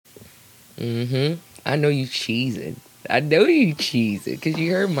Mm-hmm. I know you cheesing. I know you cheesing because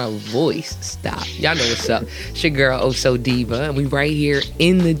you heard my voice. Stop. Y'all know what's up. It's your girl, Oh So Diva, and we right here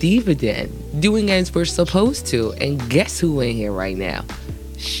in the Diva Den, doing as we're supposed to. And guess who in here right now?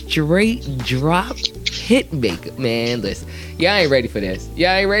 Straight drop hitmaker. Man, listen. Y'all ain't ready for this. Y'all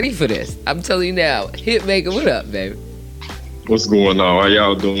ain't ready for this. I'm telling you now. Hitmaker, what up, baby? What's going on? How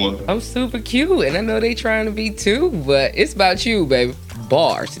y'all doing? I'm super cute, and I know they trying to be too, but it's about you, baby.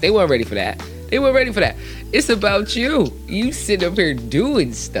 Bars. They weren't ready for that. They weren't ready for that. It's about you. You sit up here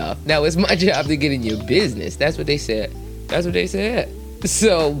doing stuff. Now, it's my job to get in your business. That's what they said. That's what they said.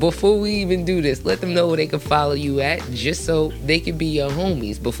 So, before we even do this, let them know where they can follow you at, just so they can be your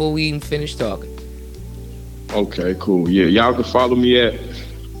homies before we even finish talking. Okay, cool. Yeah, y'all can follow me at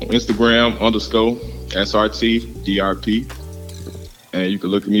Instagram _ SRTDRP. And you can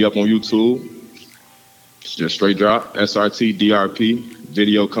look me up on YouTube. It's just straight drop, SRTDRP.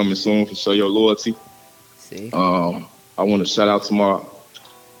 Video coming soon for Show Your Loyalty. See? I want to shout out to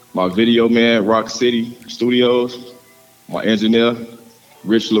my video man, Rock City Studios, my engineer,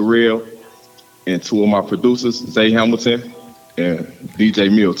 Rich Lareal, and two of my producers, Zay Hamilton and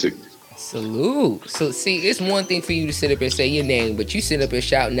DJ Miltic. Salute. So, see, it's one thing for you to sit up and say your name, but you sit up and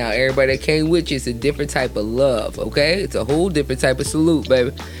shouting out everybody that came with you. It's a different type of love, okay? It's a whole different type of salute,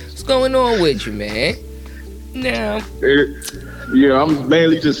 baby. What's going on with you, man? Now... Yeah, I'm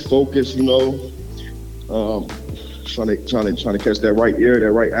mainly just focused, you know, trying to catch that right ear,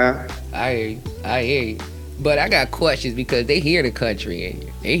 that right eye. I hear you. But I got questions because they hear the country in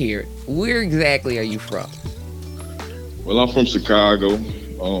here. They hear it. Where exactly are you from? Well, I'm from Chicago,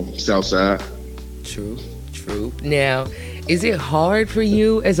 South Side. True. Now, is it hard for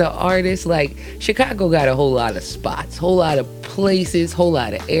you as an artist? Like, Chicago got a whole lot of spots, whole lot of places, whole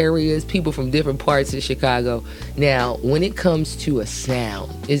lot of areas, people from different parts of Chicago. Now, when it comes to a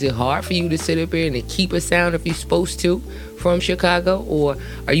sound, is it hard for you to sit up here and to keep a sound if you're supposed to from Chicago? Or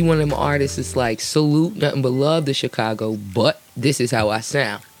are you one of them artists that's like, salute, nothing but love to Chicago, but this is how I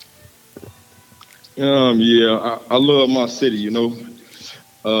sound? Yeah, I love my city, you know.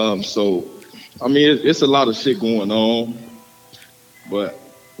 So, I mean, it's a lot of shit going on, but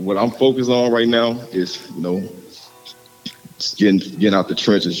what I'm focused on right now is, you know, getting out the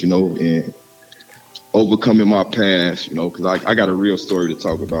trenches, you know, and overcoming my past, you know, because I got a real story to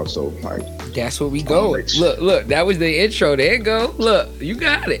talk about. So, like, that's where we go. Look, that was the intro. There you go. Look, you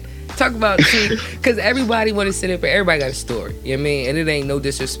got it. Talk about, because everybody want to sit up, everybody got a story, you know what I mean? And it ain't no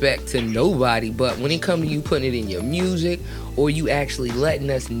disrespect to nobody, but when it comes to you putting it in your music or you actually letting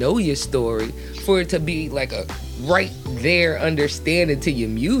us know your story, for it to be like a right there understanding to your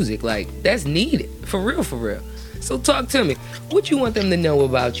music, like, that's needed, for real. So talk to me. What you want them to know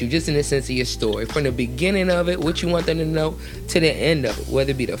about you, just in the sense of your story, from the beginning of it, what you want them to know to the end of it,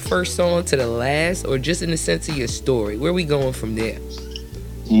 whether it be the first song to the last, or just in the sense of your story. Where we going from there?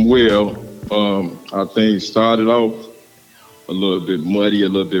 Well, I think it started off a little bit muddy, a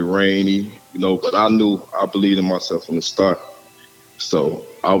little bit rainy, you know, but I believed in myself from the start. So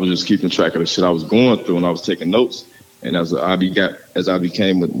I was just keeping track of the shit I was going through, and I was taking notes. And as I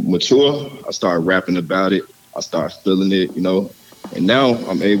became mature, I started rapping about it. I started feeling it, you know. And now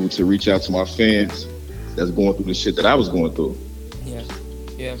I'm able to reach out to my fans that's going through the shit that I was going through.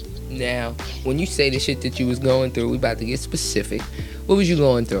 Yeah. Now, when you say the shit that you was going through, we about to get specific. What was you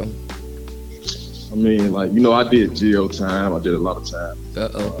going through? I mean, like, you know, I did jail time. I did a lot of time.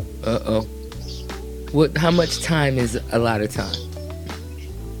 How much time is a lot of time?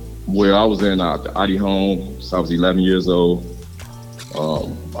 Well, I was in the ID home, so I was 11 years old.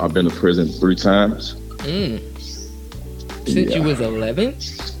 I've been to prison 3 times. Since you was 11?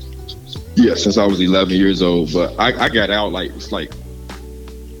 Yeah, since I was 11 years old. But I got out like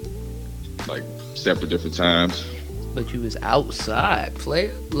separate different times. But you was outside,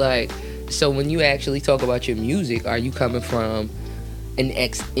 player. Like, so when you actually talk about your music, are you coming from an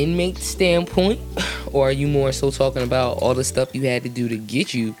ex-inmate standpoint, or are you more so talking about all the stuff you had to do to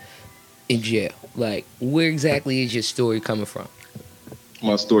get you in jail? Like, where exactly is your story coming from?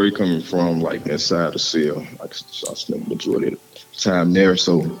 My story coming from, like, inside the cell. Like, I spent the majority of the time there,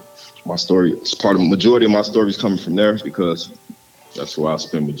 so my story, majority of my story is coming from there, because that's where I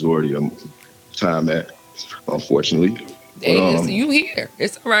spend majority of time at, unfortunately. Hey, you here.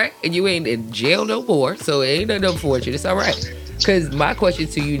 It's all right. And you ain't in jail no more, so it ain't nothing unfortunate. It's all right. Because my question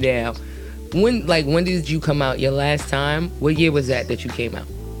to you now, when did you come out your last time? What year was that you came out?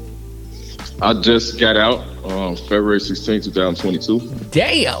 I just got out February 16, 2022.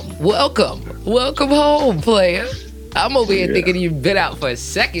 Damn. Welcome home, player. I'm over here thinking you've been out for a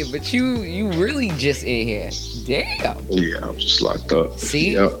second, but you really just in here. Damn. Yeah, I'm just locked up.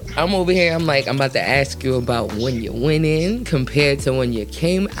 See, Yep. I'm over here. I'm about to ask you about when you went in compared to when you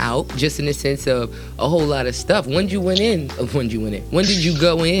came out, just in the sense of a whole lot of stuff. When did you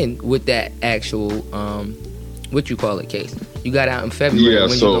go in with that actual what you call it case? You got out in February. Yeah,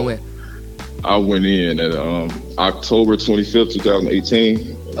 when so you go in? I went in at October 25th,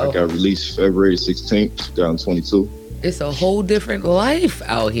 2018. I got released February 16th, 2022. It's a whole different life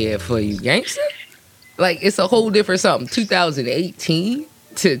out here for you, gangster. Like, it's a whole different something. 2018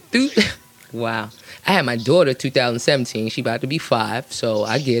 to wow. I had my daughter 2017. She about to be 5, so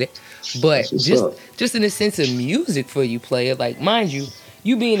I get it. But just in the sense of music for you, player, like, mind you,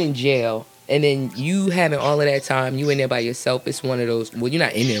 you being in jail and then you having all of that time, you in there by yourself, it's one of those, well, you're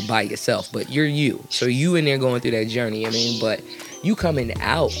not in there by yourself, but you're you. So you in there going through that journey, but you coming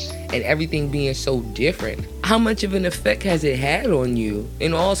out and everything being so different. How much of an effect has it had on you,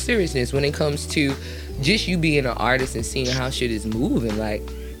 in all seriousness, when it comes to just you being an artist and seeing how shit is moving? Like,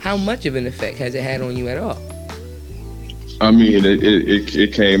 how much of an effect has it had on you at all? I mean,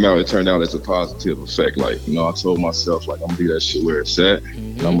 it came out, it turned out as a positive effect. Like, I told myself, like, I'm gonna leave that shit where it's at,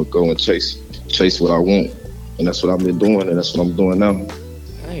 and I'm gonna go and chase what I want. And that's what I've been doing, and that's what I'm doing now.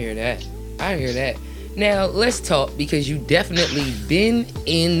 I hear that. Now, let's talk, because you definitely been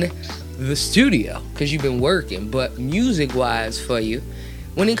in the studio, because you've been working, but music-wise for you,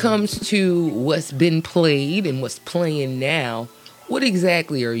 when it comes to what's been played and what's playing now, what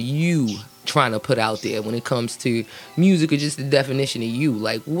exactly are you trying to put out there when it comes to music, or just the definition of you?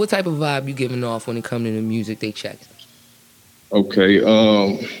 Like, what type of vibe you giving off when it comes to the music they check? Okay,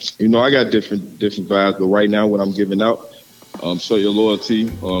 I got different vibes, but right now what I'm giving out, Show Your Loyalty,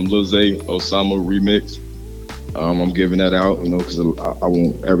 Lil Zay, Osama remix. I'm giving that out, because I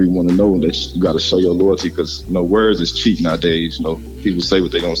want everyone to know that you got to show your loyalty, because, words is cheap nowadays. People say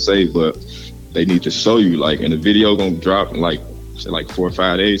what they're going to say, but they need to show you, like, and the video going to drop in like 4 or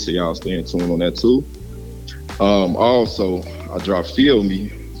 5 days, so y'all stay in tune on that too. Also, I dropped Feel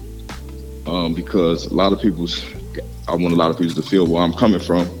Me, because I want a lot of people to feel where I'm coming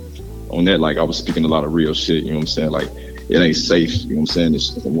from on that. Like, I was speaking a lot of real shit, you know what I'm saying? Like, it ain't safe, you know what I'm saying?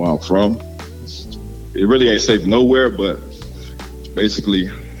 It's where I'm from. It really ain't safe nowhere, but basically,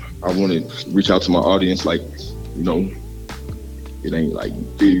 I want to reach out to my audience, like, it ain't like,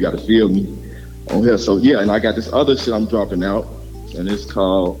 you got to feel me on here. So, yeah, and I got this other shit I'm dropping out, and it's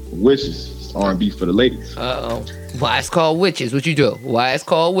called Witches. It's R&B for the ladies. Uh-oh. Why it's called Witches? What you do? Why it's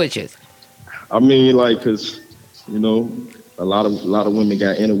called Witches? I mean, like, because, a lot of women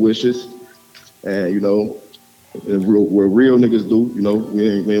got inner wishes, and, what real niggas do,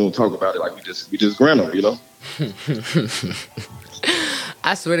 we don't talk about it, like, we just grant them,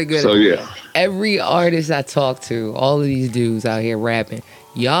 I swear to goodness. So, yeah. Every artist I talk to, all of these dudes out here rapping,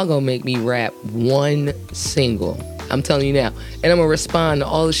 y'all gonna make me rap one single. I'm telling you now. And I'm gonna respond to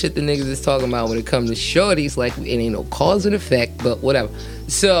all the shit the niggas is talking about when it comes to shorties, like, it ain't no cause and effect, but whatever.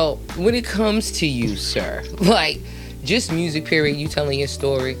 So, when it comes to you, sir, like, just music, period, you telling your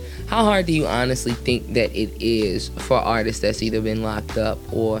story, how hard do you honestly think that it is for artists that's either been locked up,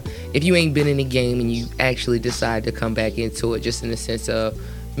 or if you ain't been in the game and you actually decide to come back into it, just in the sense of,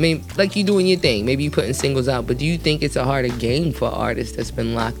 like, you doing your thing, maybe you putting singles out, but do you think it's a harder game for artists that's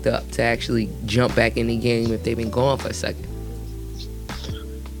been locked up to actually jump back in the game if they've been gone for a second?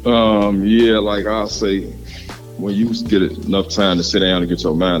 Yeah, like I'll say, when you get enough time to sit down and get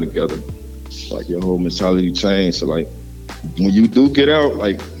your mind together, like, your whole mentality changed. So, like, when you do get out,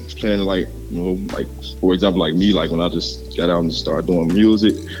 like, playing, like, like, for example, like me, like, when I just got out and started doing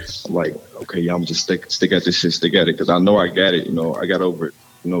music, I'm like, okay, I'm just stick at this shit, stick at it, because I know I got it. I got over,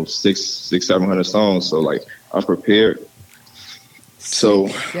 700 songs. So, like, I'm prepared. So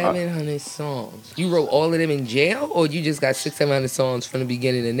 700 songs. You wrote all of them in jail, or you just got 700 songs from the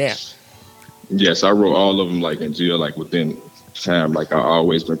beginning to now? Yes, I wrote all of them, like, in jail, like, within time. Like, I've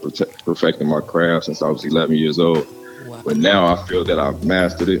always been perfecting my craft since I was 11 years old. Wow. But now I feel that I've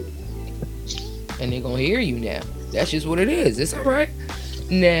mastered it. And they're gonna hear you now. That's just what it is. It's all right.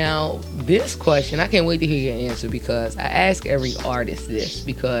 Now, this question, I can't wait to hear your answer, because I ask every artist this,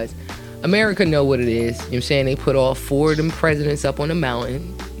 because America know what it is. You know what I'm saying? They put all 4 of them presidents up on a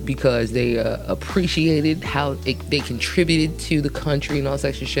mountain because they appreciated how they contributed to the country and all that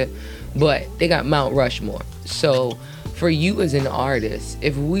extra shit. But they got Mount Rushmore. So for you as an artist,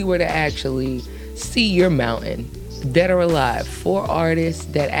 if we were to actually see your mountain, dead or alive, 4 artists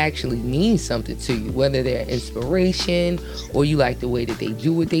that actually mean something to you, whether they're inspiration or you like the way that they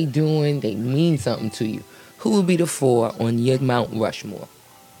do what they doing, they mean something to you, who would be the 4 on your Mount Rushmore?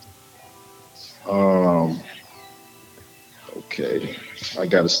 Okay, I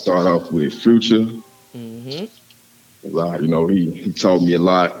got to start off with Future. Mm-hmm. You know, he taught me a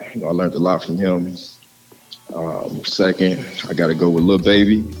lot. You know, I learned a lot from him. Second, I got to go with Lil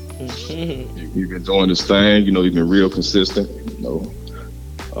Baby. Mm-hmm. He's been doing this thing. You know, he's been real consistent. You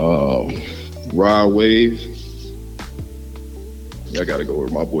know, Rod Wave. I got to go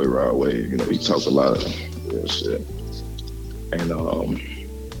with my boy Rod Wave. You know, he talks a lot of real shit. And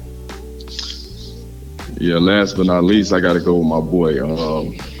yeah, last but not least, I got to go with my boy.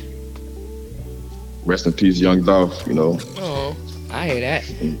 Rest in peace, Young Dolph. You know. Oh, I hear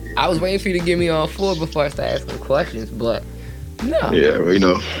that. I was waiting for you to give me all four before I start asking questions, but no. Yeah, well, you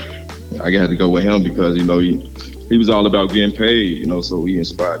know, I got to go with him because you know he was all about getting paid. You know, so he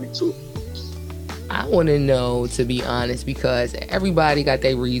inspired me too. I want to know, to be honest, because everybody got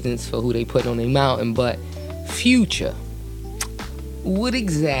their reasons for who they put on their mountain, but Future, what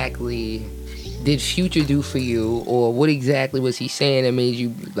exactly did Future do for you, or what exactly was he saying that made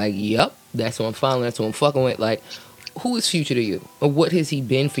you like, yep, that's what I'm following, that's what I'm fucking with? Like, who is Future to you, or what has he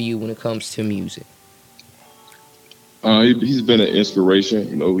been for you when it comes to music? He's been an inspiration.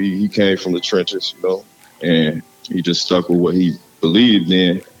 You know, he came from the trenches, you know, and he just stuck with what he believed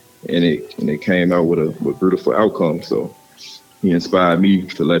in, and it came out with a beautiful outcome. So he inspired me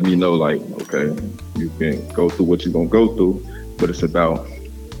to let me know, like, okay, you can go through what you're gonna go through, but it's about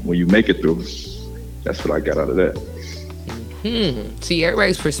when you make it through. That's what I got out of that. See,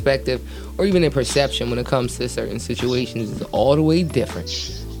 everybody's perspective, or even their perception when it comes to certain situations, is all the way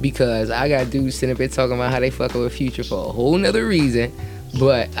different. Because I got dudes sitting up here talking about how they fucking with Future for a whole nother reason.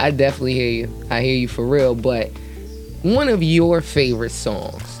 But I definitely hear you. I hear you for real. But one of your favorite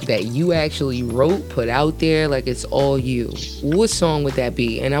songs that you actually wrote, put out there, like it's all you, what song would that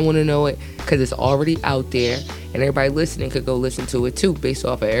be? And I want to know it because it's already out there, and everybody listening could go listen to it too, based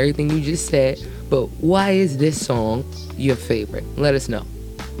off of everything you just said. But why is this song your favorite? Let us know.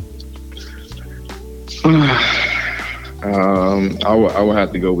 I would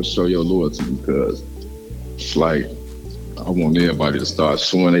have to go with Show Your Loyalty because it's like I want everybody to start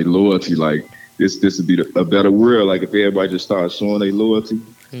showing their loyalty. Like this would be a better world. Like if everybody just started showing their loyalty,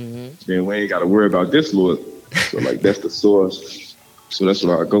 then we ain't got to worry about this loyalty. So like that's the source. So that's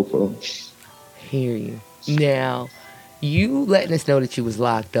what I go for. Hear you. Now, you letting us know that you was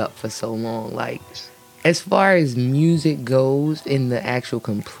locked up for so long. Like, as far as music goes in the actual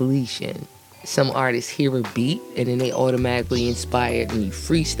completion, some artists hear a beat and then they automatically inspired and you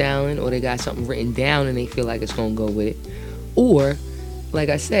freestyling, or they got something written down and they feel like it's gonna go with it. Or, like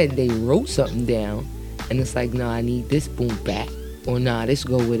I said, they wrote something down and it's like, nah, I need this boom back, or nah, this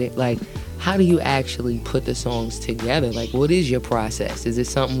go with it. Like, how do you actually put the songs together? Like, what is your process? Is it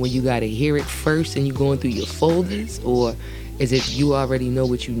something where you gotta hear it first and you going through your folders, or is it you already know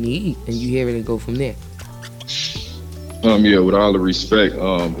what you need and you hear it and go from there? Yeah, with all the respect,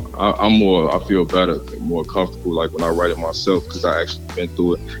 I feel better, more comfortable, like when I write it myself, because I actually been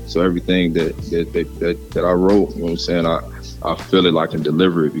through it. So everything that I wrote, you know what I'm saying, I feel it, like, I can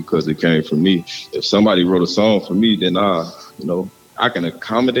deliver it because it came from me. If somebody wrote a song for me, then I can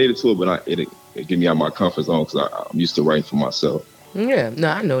accommodate it to it, but it get me out of my comfort zone because I'm used to writing for myself. Yeah, no,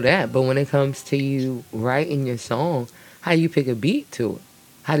 I know that. But when it comes to you writing your song, how do you pick a beat to it?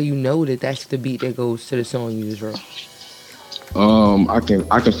 How do you know that that's the beat that goes to the song you just wrote? I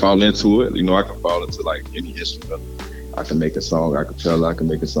can fall into it. You know, I can fall into like any instrument. I can make a song. I can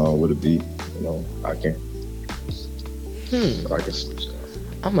make a song with a beat. You know, I can. But I can switch it.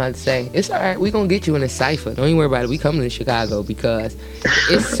 I'm about to say, it's all right. We're going to get you in a cypher. Don't even worry about it. We coming to Chicago because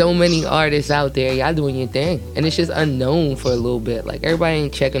it's so many artists out there. Y'all doing your thing. And it's just unknown for a little bit. Like, everybody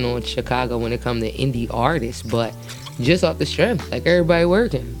ain't checking on Chicago when it comes to indie artists, but just off the strength, like, everybody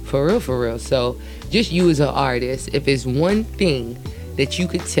working. For real, for real. So, just you as an artist, if it's one thing that you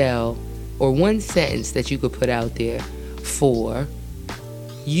could tell, or one sentence that you could put out there for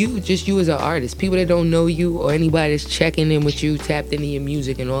you as an artist, people that don't know you or anybody that's checking in with you, tapped into your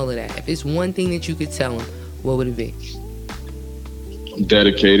music and all of that, if it's one thing that you could tell them, what would it be? I'm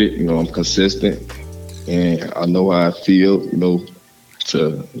dedicated, you know, I'm consistent, and I know how I feel, you know,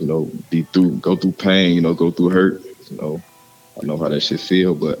 to, you know, go through pain, you know, go through hurt, you know, I know how that shit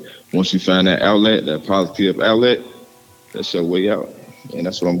feel, but once you find that outlet, that positive outlet, that's your way out, and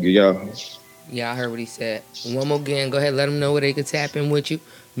that's what I'm giving y'all. Yeah, I heard what he said. One more again, go ahead, let them know where they can tap in with you.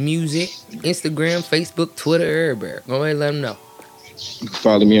 Music, Instagram, Facebook, Twitter, everywhere. Go ahead, let them know. You can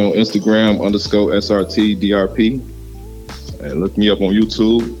follow me on Instagram _SRTDRP, and look me up on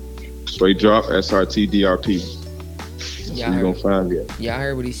YouTube, Straight Drop SRTDRP. Y'all You're gonna find me at. Y'all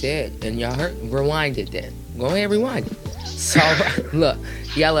heard what he said, and y'all heard. Rewind it then. Go ahead, rewind it. So look,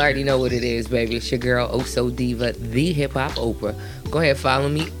 y'all already know what it is, baby. It's your girl Oso Diva, the Hip Hop Oprah. Go ahead, follow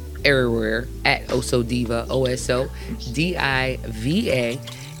me everywhere at Oso Diva, OSODIVA,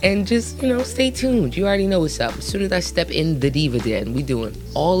 and just stay tuned. You already know what's up. As soon as I step in the Diva Den, we doing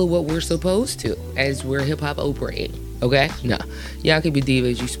all of what we're supposed to, as we're Hip Hop Oprah. Okay? Nah. Y'all can be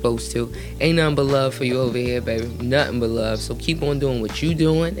divas you supposed to. Ain't nothing but love for you over here, baby. Nothing but love. So keep on doing what you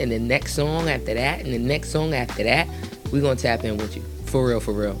doing. And the next song after that, and the next song after that, we gonna tap in with you. For real,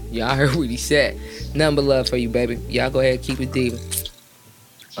 for real. Y'all heard what he said. Nothing but love for you, baby. Y'all go ahead and keep it diva.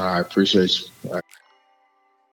 I appreciate you.